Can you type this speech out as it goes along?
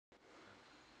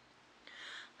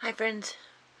Hi friends,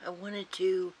 I wanted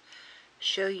to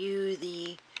show you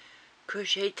the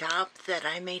crochet top that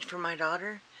I made for my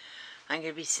daughter. I'm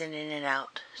going to be sending it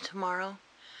out tomorrow.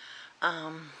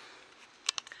 I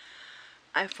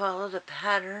followed a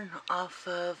pattern off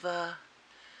of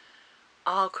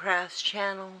All Crafts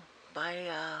channel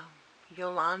by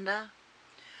Yolanda.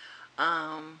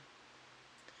 I'll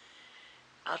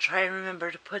try and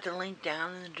remember to put the link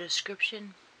down in the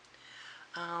description.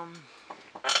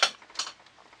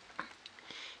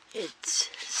 It's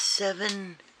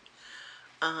 7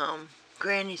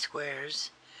 granny squares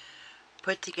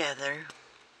put together.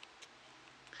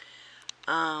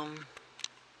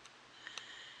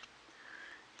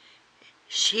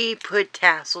 She put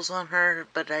tassels on her,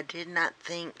 but I did not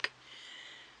think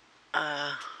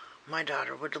my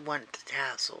daughter would want the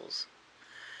tassels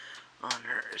on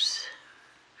hers.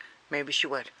 Maybe she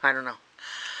would, I don't know.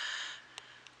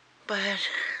 But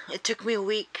it took me a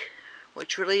week,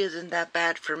 which really isn't that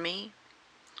bad for me.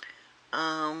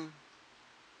 I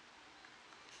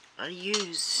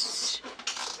used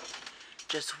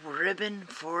just ribbon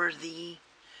for the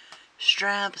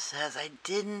straps, as I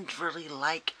didn't really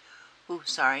like,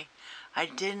 I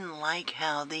didn't like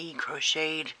how the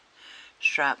crocheted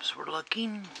straps were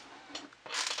looking.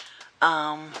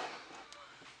 One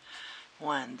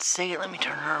second, let me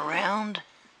turn her around.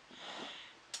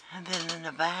 And then in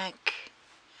the back,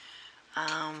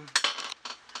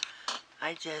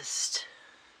 I just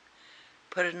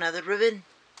put another ribbon.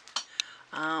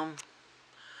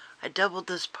 I doubled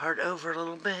this part over a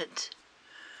little bit,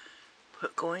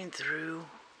 going through,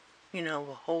 you know,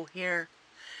 a hole here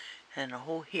and a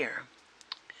hole here.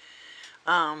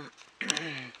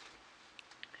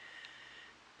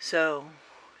 So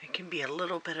it can be a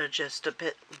little bit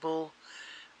adjustable.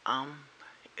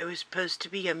 It was supposed to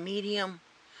be a medium,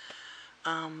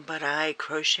 but I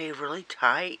crochet really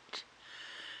tight,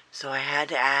 so I had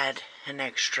to add an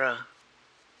extra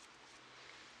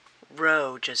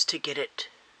row just to get it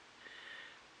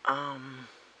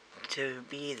to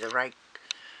be the right,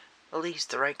 at least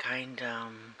the right kind,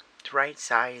 the right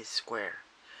size square.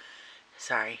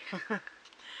 Sorry.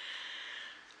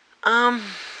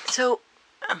 So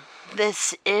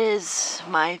this is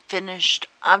my finished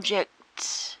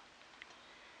object.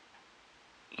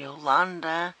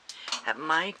 Yolanda at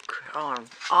my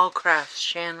All Crafts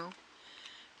channel.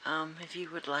 If you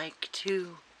would like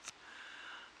to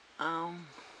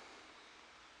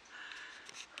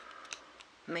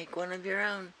make one of your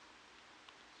own.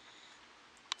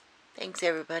 Thanks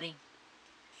everybody.